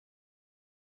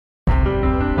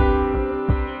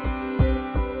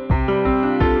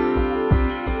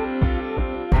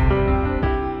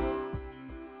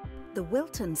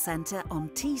Wilton Centre on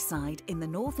Teesside in the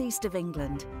northeast of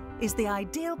England is the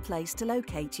ideal place to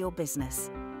locate your business.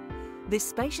 This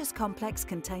spacious complex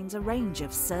contains a range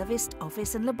of serviced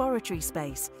office and laboratory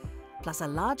space, plus a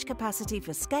large capacity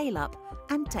for scale-up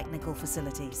and technical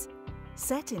facilities.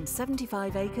 Set in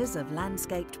 75 acres of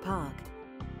landscaped park,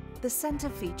 the centre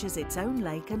features its own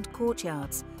lake and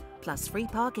courtyards, plus free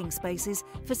parking spaces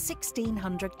for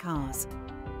 1,600 cars.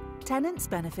 Tenants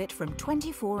benefit from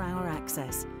 24-hour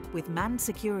access, with manned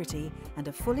security and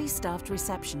a fully staffed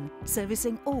reception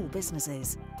servicing all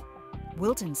businesses.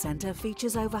 Wilton Centre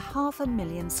features over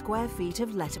 500,000 square feet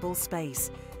of lettable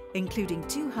space, including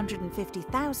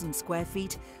 250,000 square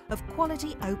feet of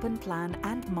quality open plan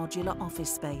and modular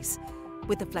office space,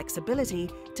 with the flexibility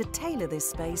to tailor this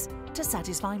space to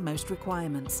satisfy most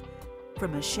requirements,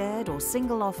 from a shared or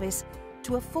single office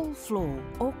to a full floor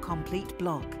or complete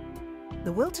block.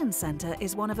 The Wilton Centre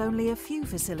is one of only a few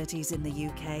facilities in the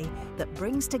UK that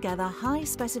brings together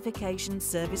high-specification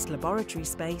serviced laboratory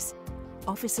space,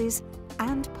 offices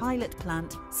and pilot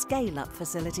plant scale-up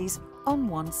facilities on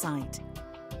one site.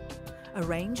 A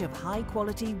range of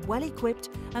high-quality, well-equipped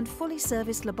and fully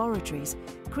serviced laboratories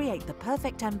create the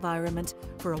perfect environment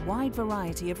for a wide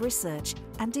variety of research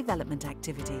and development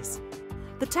activities.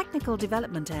 The technical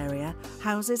development area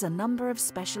houses a number of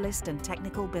specialist and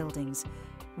technical buildings,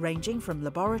 ranging from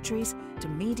laboratories to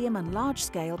medium and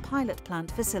large-scale pilot plant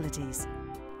facilities.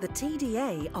 The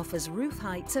TDA offers roof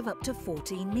heights of up to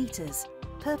 14 metres,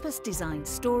 purpose-designed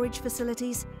storage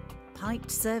facilities, piped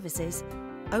services,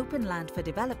 open land for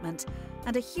development,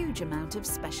 and a huge amount of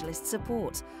specialist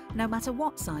support, no matter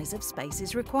what size of space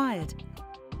is required.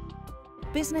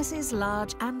 Businesses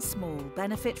large and small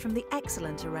benefit from the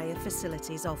excellent array of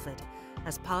facilities offered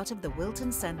as part of the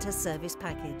Wilton Centre service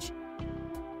package.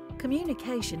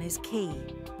 Communication is key,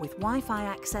 with Wi-Fi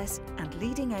access and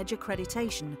leading-edge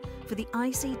accreditation for the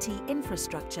ICT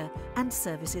infrastructure and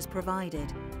services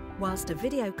provided, whilst a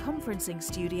video conferencing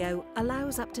studio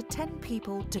allows up to 10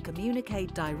 people to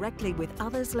communicate directly with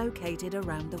others located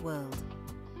around the world.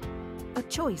 A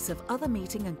choice of other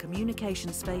meeting and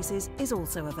communication spaces is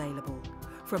also available,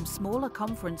 from smaller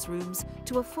conference rooms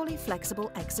to a fully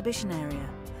flexible exhibition area,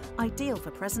 ideal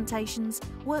for presentations,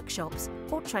 workshops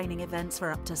or training events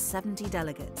for up to 70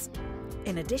 delegates.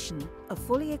 In addition, a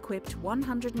fully equipped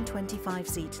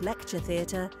 125-seat lecture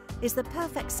theatre is the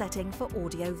perfect setting for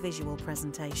audio-visual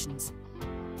presentations.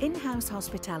 In-house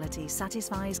hospitality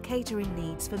satisfies catering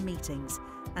needs for meetings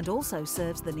and also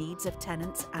serves the needs of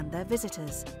tenants and their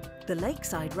visitors. The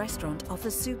Lakeside restaurant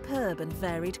offers superb and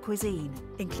varied cuisine,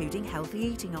 including healthy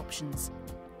eating options,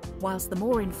 whilst the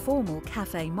more informal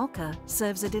Café Mocha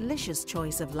serves a delicious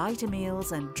choice of lighter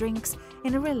meals and drinks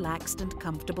in a relaxed and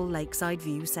comfortable lakeside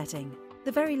view setting.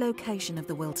 The very location of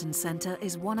the Wilton Centre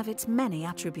is one of its many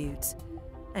attributes,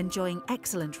 enjoying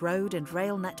excellent road and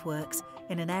rail networks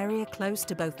in an area close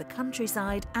to both the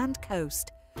countryside and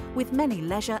coast, with many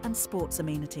leisure and sports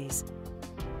amenities.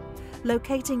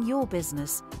 Locating your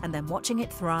business and then watching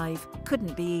it thrive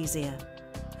couldn't be easier.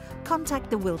 Contact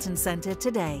the Wilton Centre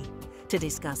today to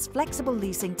discuss flexible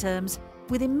leasing terms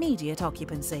with immediate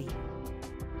occupancy.